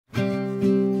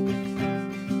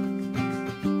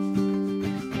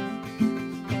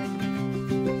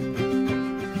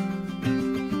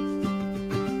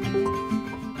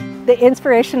The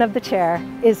inspiration of the chair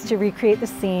is to recreate the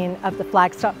scene of the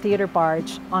Flagstop Theatre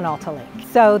barge on Alta Lake.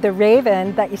 So the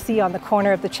raven that you see on the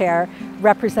corner of the chair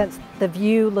represents the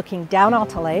view looking down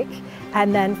Alta Lake,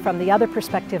 and then from the other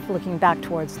perspective looking back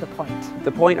towards the point.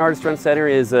 The Point Artist Run Center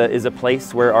is a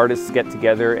place where artists get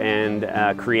together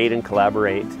and create and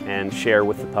collaborate and share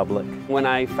with the public. When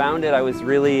I found it, I was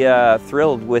really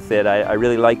thrilled with it. I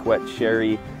really like what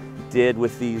Sherry did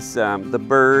with these, the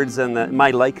birds and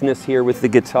my likeness here with the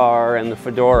guitar and the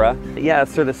fedora. Yeah,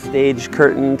 it's sort of stage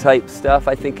curtain type stuff.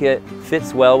 I think it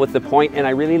fits well with the point, and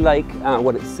I really like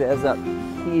what it says up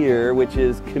here, which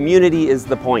is community is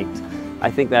the point.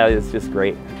 I think that is just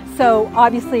great. So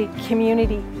obviously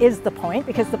community is the point,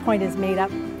 because the point is made up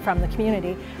from the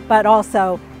community, but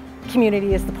also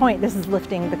community is the point. This is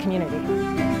lifting the community.